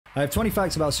I have 20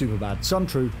 facts about Superbad, some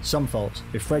true, some false.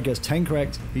 If Fred gets 10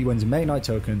 correct, he wins a Mate Night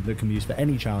token that can be used for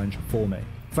any challenge for me.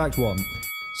 Fact 1.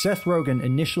 Seth Rogen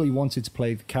initially wanted to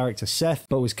play the character Seth,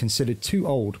 but was considered too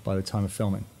old by the time of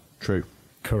filming. True.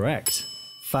 Correct.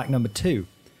 Fact number 2.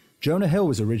 Jonah Hill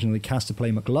was originally cast to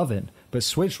play McLovin, but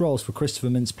switched roles for Christopher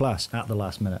Mintz-Plasse at the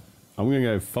last minute. I'm going to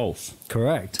go false.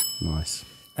 Correct. Nice.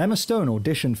 Emma Stone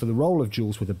auditioned for the role of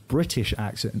Jules with a British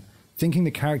accent, thinking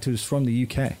the character was from the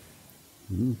UK.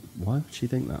 Why would she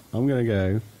think that? I'm going to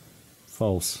go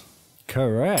false.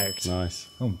 Correct. Nice.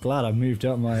 I'm glad I moved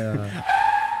up my...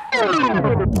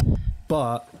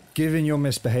 But, given your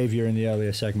misbehaviour in the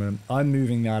earlier segment, I'm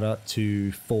moving that up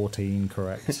to 14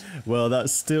 correct. Well,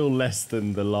 that's still less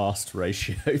than the last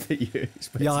ratio that you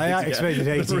expected. Yeah, I expected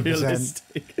 18%.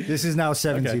 Realistic. This is now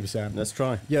 70%. Okay, let's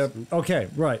try. Yeah, okay,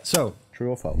 right, so... True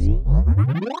or false?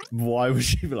 Why would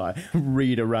she like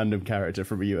read a random character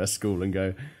from a US school and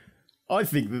go, I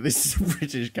think that this is a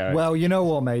British character? Well, you know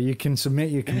what, mate? You can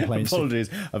submit your complaints. Apologies,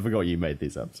 I forgot you made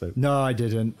these up. So No, I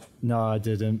didn't.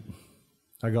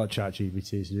 I got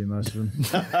ChatGPT to do most of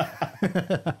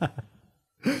them.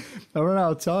 I ran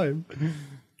out of time.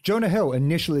 Jonah Hill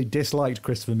initially disliked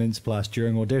Christopher Mintz-Plasse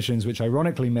during auditions, which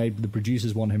ironically made the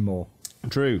producers want him more.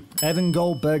 True. Evan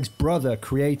Goldberg's brother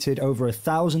created over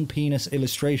 1,000 penis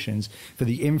illustrations for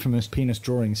the infamous penis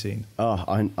drawing scene. Oh,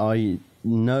 I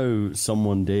know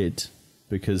someone did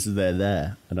because they're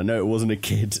there. And I know it wasn't a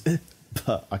kid,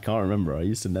 but I can't remember. I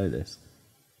used to know this.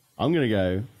 I'm going to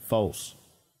go false.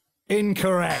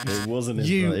 Incorrect. It wasn't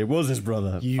his brother. It was his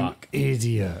brother. You Fuck.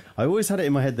 idiot. I always had it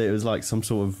in my head that it was like some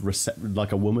sort of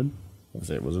like a woman.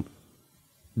 Obviously it wasn't.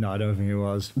 No, I don't think it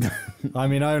was. I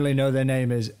mean, I only know their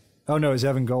name is... Oh, no, it's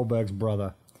Evan Goldberg's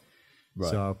brother.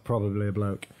 Right. So, probably a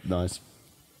bloke. Nice.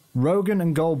 Rogen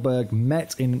and Goldberg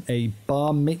met in a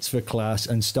bar mitzvah class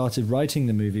and started writing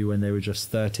the movie when they were just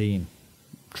 13.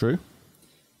 True.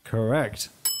 Correct.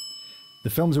 The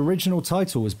film's original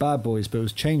title was Bad Boys, but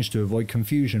was changed to avoid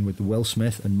confusion with the Will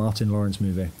Smith and Martin Lawrence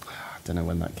movie. I don't know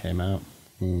when that came out.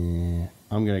 I'm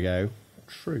going to go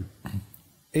true.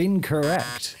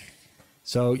 Incorrect.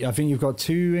 So I think you've got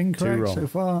 2 incorrect so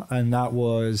far, and that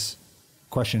was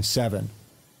question 7.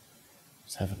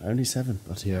 7, only 7.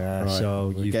 But yeah, right.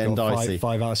 so We're you've got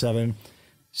 5 out of 7.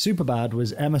 Superbad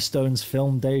was Emma Stone's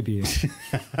film debut.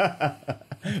 For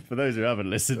those who haven't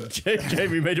listened,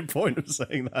 Jamie made a point of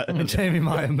saying that. Jamie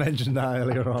might have mentioned that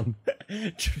earlier on.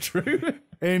 True?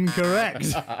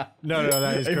 Incorrect. No,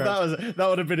 that is correct. That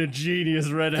would have been a genius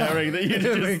red herring that you'd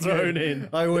just thrown in.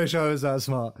 I wish I was that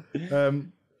smart.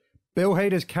 Bill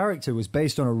Hader's character was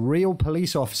based on a real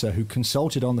police officer who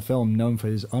consulted on the film, known for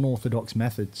his unorthodox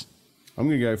methods. I'm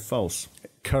going to go false.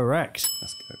 Correct.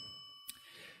 Let's go.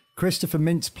 Christopher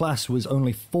Mintz-Plasse was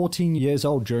only 14 years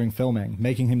old during filming,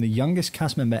 making him the youngest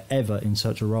cast member ever in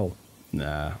such a role.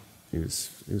 Nah, he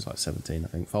was like 17, I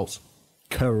think. False.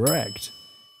 Correct.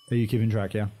 Are you keeping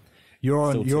track? Yeah. You're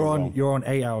on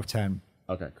 8 out of 10.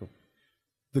 Okay, cool.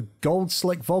 The Gold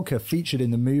Slick vodka featured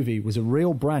in the movie was a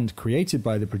real brand created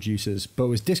by the producers, but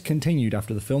was discontinued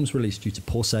after the film's release due to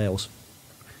poor sales.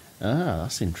 Ah,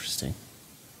 that's interesting.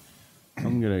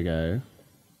 I'm going to go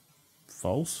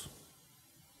false.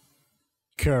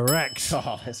 Correct.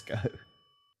 Oh, let's go.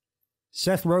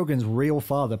 Seth Rogen's real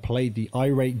father played the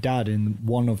irate dad in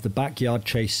one of the backyard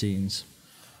chase scenes.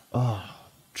 Oh,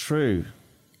 true.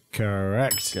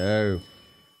 Correct. Let's go.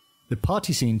 The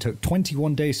party scene took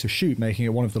 21 days to shoot, making it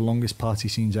one of the longest party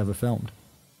scenes ever filmed.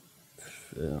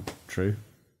 Yeah, true.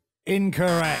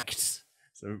 Incorrect.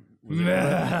 So was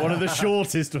it one of the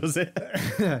shortest, was it?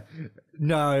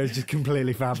 No, it was just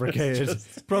completely fabricated.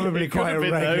 Probably quite a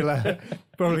regular.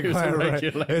 Probably quite a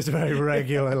regular. It was a very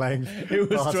regular length. It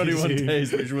was 21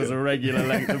 days, which was a regular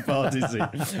length of party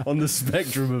scene on the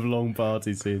spectrum of long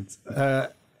party scenes.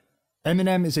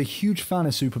 Eminem is a huge fan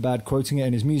of Superbad, quoting it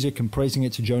in his music and praising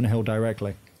it to Jonah Hill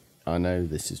directly. I know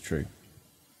this is true.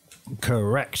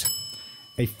 Correct.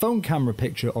 A phone camera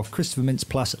picture of Christopher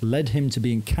Mintz-Plasse led him to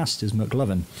being cast as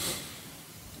McLovin.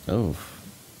 Oh.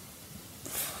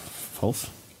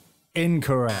 False?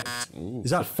 Incorrect. Ooh.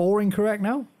 Is that 4 incorrect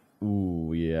now?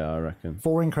 Ooh, yeah, I reckon.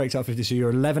 4 incorrect out of 50, so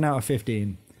you're 11 out of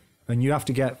 15. And you have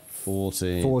to get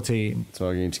 14.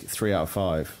 So I need to get 3 out of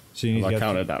 5. So you need I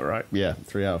counted that right? Yeah,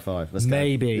 3 out of 5. Let's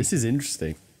Maybe. Go. This is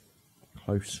interesting.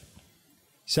 Close.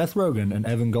 Seth Rogen and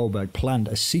Evan Goldberg planned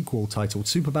a sequel titled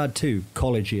Superbad 2,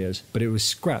 College Years, but it was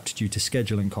scrapped due to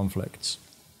scheduling conflicts.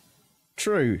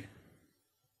 True.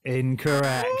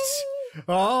 Incorrect.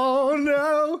 Oh,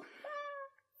 no.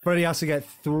 Freddie has to get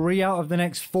 3 out of the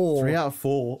next 4. 3 out of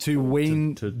 4. To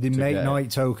win the Mate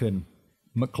Night token.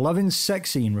 McLovin's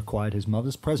sex scene required his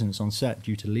mother's presence on set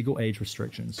due to legal age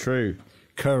restrictions. True.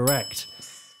 Correct.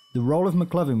 The role of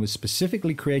McLovin was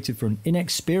specifically created for an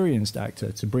inexperienced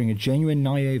actor to bring a genuine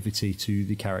naivety to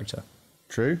the character.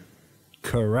 True.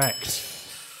 Correct.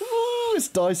 Ooh, it's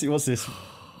dicey. What's this?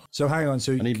 So hang on.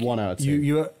 So I need 1 out of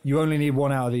 2. You only need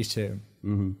 1 out of these 2.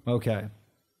 Mm-hmm. Okay.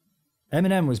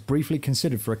 Eminem was briefly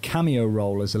considered for a cameo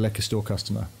role as a liquor store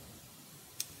customer.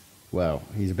 Well,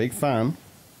 he's a big fan,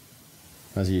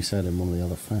 as you said in one of the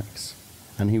other facts,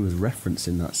 and he was referenced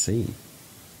in that scene.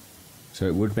 So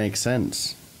it would make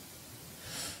sense.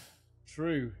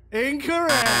 True.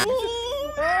 Incorrect.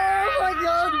 Oh my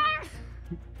god.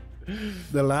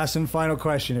 The last and final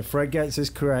question. If Fred gets this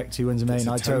correct, he wins a Mate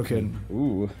Night token.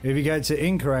 Ooh. If he gets it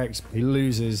incorrect, he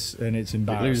loses, and it's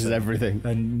embarrassing. He loses everything.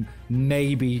 And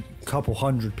maybe a couple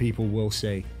hundred people will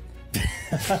see.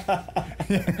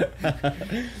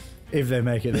 If they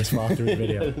make it this far through the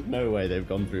video. No way they've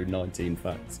gone through 19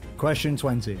 facts. Question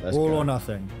 20. Let's All go. or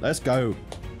nothing. Let's go.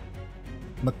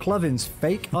 McLovin's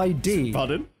fake ID.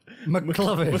 Pardon?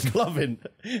 McLovin.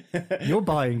 McLovin. You're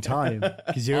buying time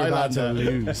because you're about to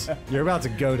lose. You're about to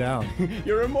go down.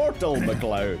 You're immortal,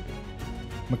 McLeod.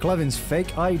 McLovin's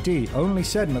fake ID only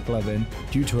said McLovin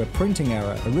due to a printing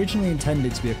error originally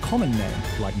intended to be a common name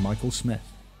like Michael Smith.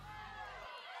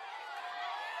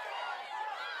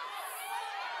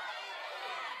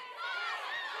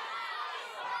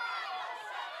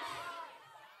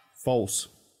 False.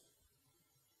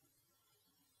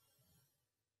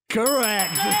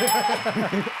 Correct.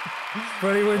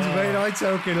 Freddie wins a Mate Night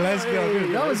token. Let's go.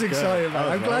 That was exciting, man.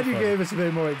 I'm glad you gave us a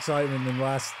bit more excitement than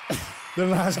last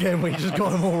game. We just got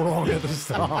them all wrong at the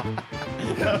start.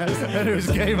 And it was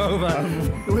game over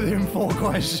within 4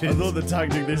 questions. I thought the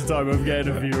tactic this time of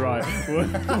getting a few right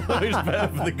was better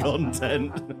for the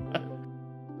content.